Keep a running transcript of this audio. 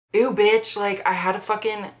Ew, bitch, like, I had to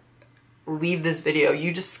fucking leave this video.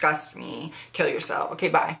 You disgust me. Kill yourself. Okay,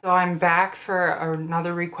 bye. So I'm back for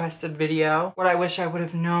another requested video. What I wish I would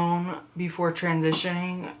have known before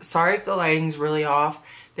transitioning. Sorry if the lighting's really off.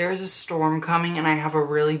 There is a storm coming and I have a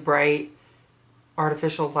really bright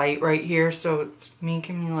artificial light right here, so it's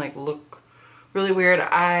making me like look really weird.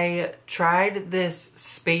 I tried this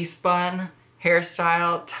space bun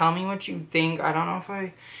hairstyle. Tell me what you think. I don't know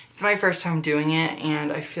if it's my first time doing it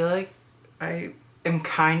and I feel like I am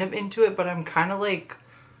kind of into it, but I'm kind of like,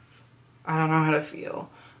 I don't know how to feel.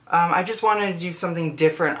 I just wanted to do something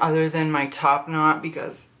different other than my top knot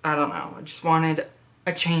because, I don't know, I just wanted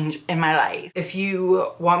a change in my life. If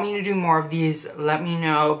you want me to do more of these, let me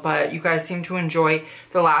know, but you guys seem to enjoy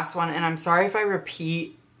the last one, and I'm sorry if I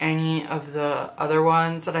repeat any of the other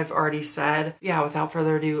ones that I've already said. Yeah, without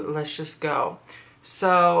further ado, let's just go.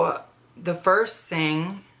 So, the first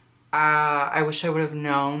thing I wish I would have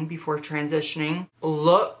known before transitioning,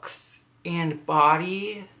 looks and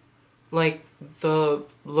body, like the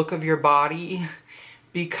look of your body,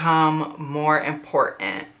 become more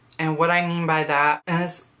important. And what I mean by that, and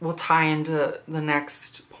this will tie into the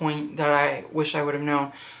next point that I wish I would have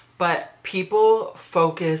known, but people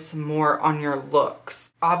focus more on your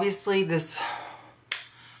looks. Obviously, this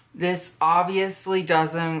obviously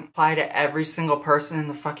doesn't apply to every single person in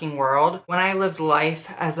the fucking world. When I lived life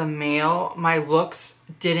as a male, my looks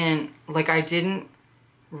didn't, like, I didn't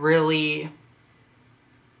really,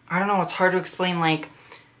 I don't know, it's hard to explain. Like,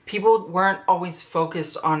 people weren't always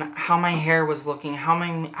focused on how my hair was looking,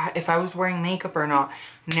 if I was wearing makeup or not.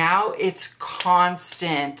 Now it's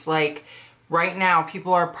constant. Like, right now,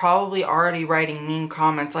 people are probably already writing mean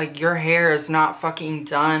comments like, your hair is not fucking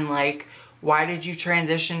done. Like, why did you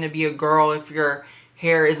transition to be a girl if your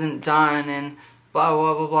hair isn't done? And blah,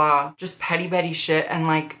 blah, blah, blah. Just petty shit. And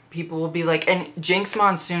like, people will be like, and Jinx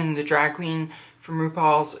Monsoon, the drag queen from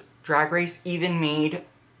RuPaul's Drag Race, even made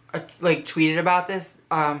like tweeted about this.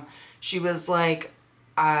 She was like,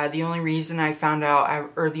 the only reason I found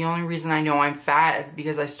out, or the only reason I know I'm fat is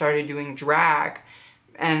because I started doing drag.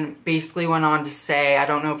 And basically went on to say, I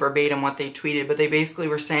don't know verbatim what they tweeted, but they basically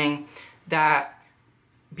were saying that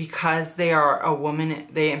because they are a woman,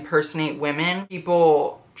 they impersonate women,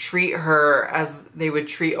 people treat her as they would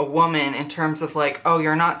treat a woman in terms of like, oh,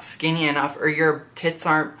 you're not skinny enough, or your tits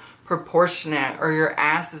aren't proportionate, or your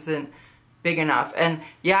ass isn't big enough. And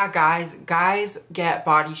yeah, guys get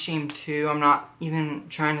body shamed too. I'm not even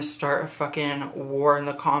trying to start a fucking war in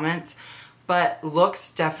the comments, but looks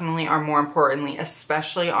definitely are more importantly,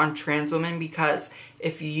 especially on trans women, because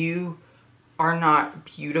if you are not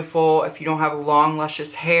beautiful, if you don't have long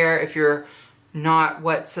luscious hair, if you're not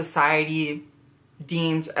what society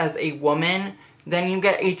deems as a woman, then you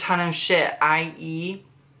get a ton of shit, i.e.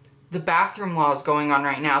 the bathroom laws going on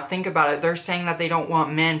right now. Think about it. They're saying that they don't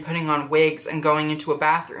want men putting on wigs and going into a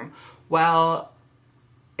bathroom. Well,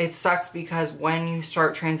 it sucks because when you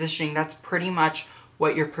start transitioning, that's pretty much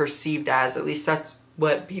what you're perceived as. At least that's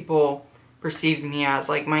what people perceived me as.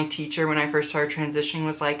 Like, my teacher when I first started transitioning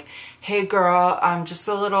was like, hey girl, just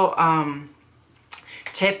a little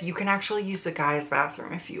tip, you can actually use the guy's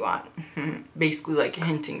bathroom if you want. Basically like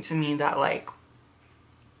hinting to me that, like,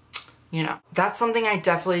 you know, that's something I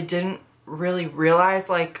definitely didn't really realize.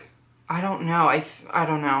 Like, I don't know. I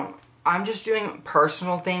don't know. I'm just doing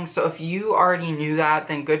personal things. So if you already knew that,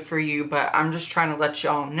 then good for you. But I'm just trying to let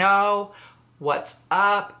y'all know what's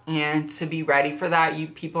up and to be ready for that. You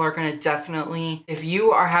people are going to definitely, if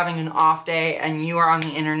you are having an off day and you are on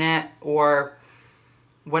the internet or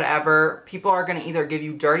whatever, people are going to either give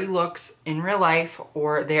you dirty looks in real life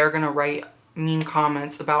or they are going to write mean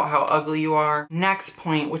comments about how ugly you are. Next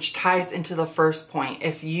point, which ties into the first point,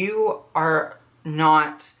 if you are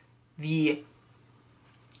not the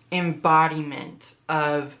embodiment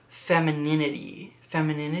of femininity,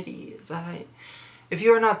 is that right? If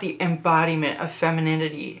you are not the embodiment of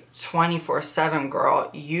femininity 24/7, girl,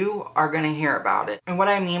 you are gonna hear about it. And what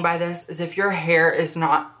I mean by this is if your hair is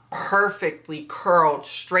not perfectly curled,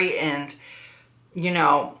 straightened, you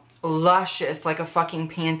know, luscious like a fucking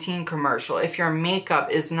Pantene commercial, if your makeup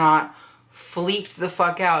is not fleeked the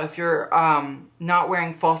fuck out, if you're not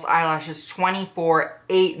wearing false eyelashes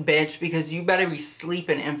 24/8, bitch, because you better be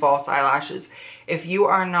sleeping in false eyelashes, if you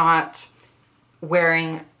are not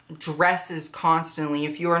wearing dresses constantly,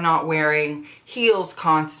 if you are not wearing heels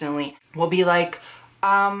constantly, will be like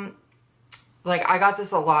I got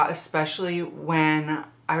this a lot, especially when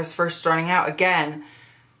I was first starting out. Again,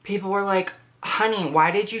 people were like, honey,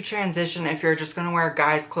 why did you transition if you're just gonna wear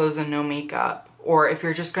guys' clothes and no makeup? Or if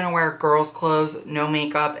you're just gonna wear girls' clothes, no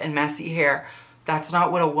makeup, and messy hair? That's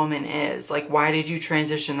not what a woman is. Like, why did you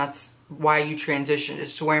transition? That's why you transitioned,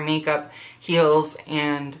 is to wear makeup, heels,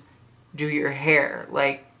 and do your hair.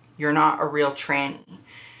 Like, you're not a real tranny.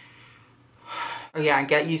 Oh yeah,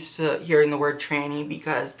 get used to hearing the word tranny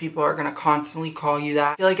because people are gonna constantly call you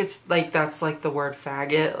that. I feel like it's like, that's like the word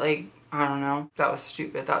faggot. Like, I don't know. That was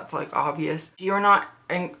stupid. That's like obvious. If you're not,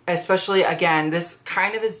 and especially again, this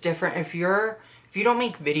kind of is different if you don't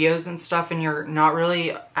make videos and stuff and you're not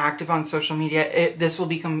really active on social media, this will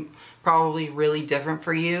become probably really different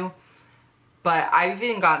for you. But I've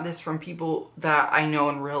even gotten this from people that I know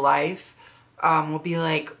in real life. Will be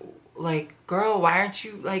like, girl, why aren't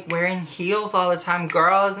you like wearing heels all the time?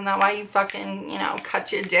 Girl, isn't that why you fucking, you know,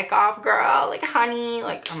 cut your dick off, girl? Like, honey,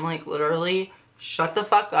 like, I'm like, literally, shut the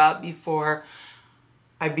fuck up before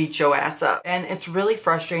I beat your ass up. And it's really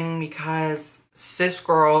frustrating because cis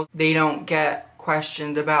girls, they don't get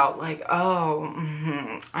questioned about like,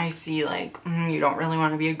 oh, I see, like, you don't really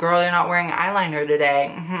want to be a girl, you're not wearing eyeliner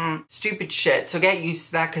today, stupid shit. So get used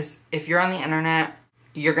to that, because if you're on the internet,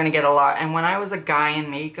 you're gonna get a lot. And when I was a guy in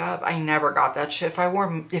makeup, I never got that shit. If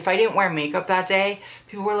I didn't wear makeup that day,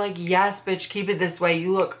 people were like, yes, bitch, keep it this way,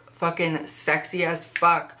 you look fucking sexy as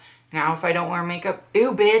fuck. Now if I don't wear makeup,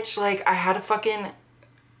 ew, bitch, like, I had to fucking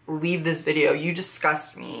leave this video. You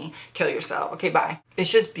disgust me. Kill yourself. Okay, bye.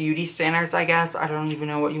 It's just beauty standards, I guess. I don't even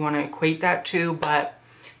know what you want to equate that to, but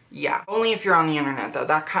yeah. Only if you're on the internet, though.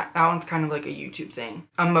 That one's kind of like a YouTube thing.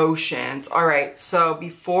 Emotions. All right, so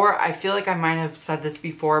before, I feel like I might have said this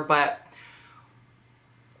before, but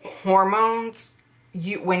hormones,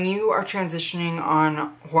 when you are transitioning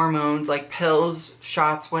on hormones, like pills,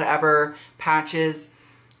 shots, whatever, patches,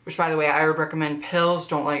 which, by the way, I would recommend pills.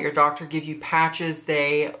 Don't let your doctor give you patches.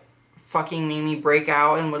 They fucking made me break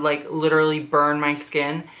out and would, like, literally burn my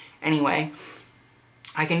skin. Anyway,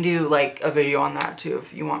 I can do, like, a video on that, too,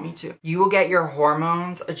 if you want me to. You will get your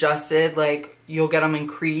hormones adjusted. Like, you'll get them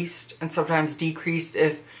increased and sometimes decreased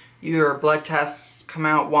if your blood tests come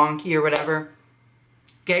out wonky or whatever.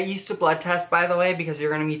 Get used to blood tests, by the way, because you're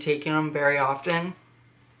going to be taking them very often.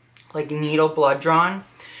 Like, needle blood drawn.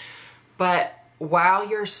 But while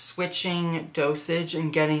you're switching dosage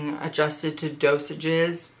and getting adjusted to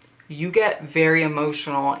dosages, you get very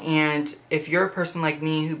emotional. And if you're a person like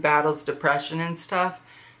me who battles depression and stuff,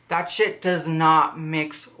 that shit does not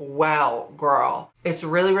mix well, girl. It's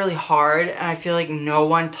really, really hard, and I feel like no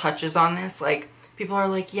one touches on this. Like, people are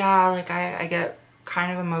like, yeah, like, I get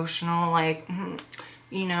kind of emotional, like,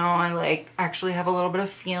 you know, I, like, actually have a little bit of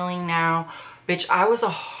feeling now. Bitch, I was a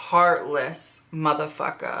heartless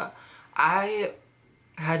motherfucker. I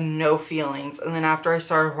had no feelings, and then after I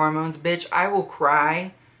started hormones, bitch, I will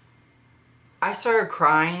cry. I started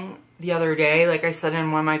crying the other day, like I said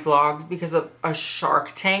in one of my vlogs, because of a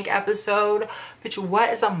Shark Tank episode. Bitch,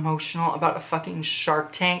 what is emotional about a fucking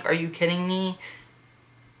Shark Tank? Are you kidding me?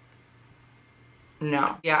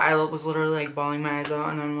 No. Yeah, I was literally like bawling my eyes out,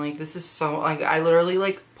 and I'm like, this is so, like, I literally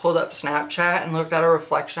like pulled up Snapchat and looked at a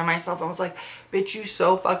reflection of myself. I was like, bitch, you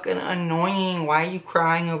so fucking annoying. Why are you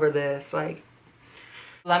crying over this? Like,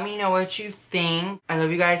 let me know what you think. I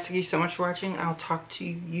love you guys. Thank you so much for watching. I'll talk to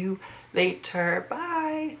you later. Bye.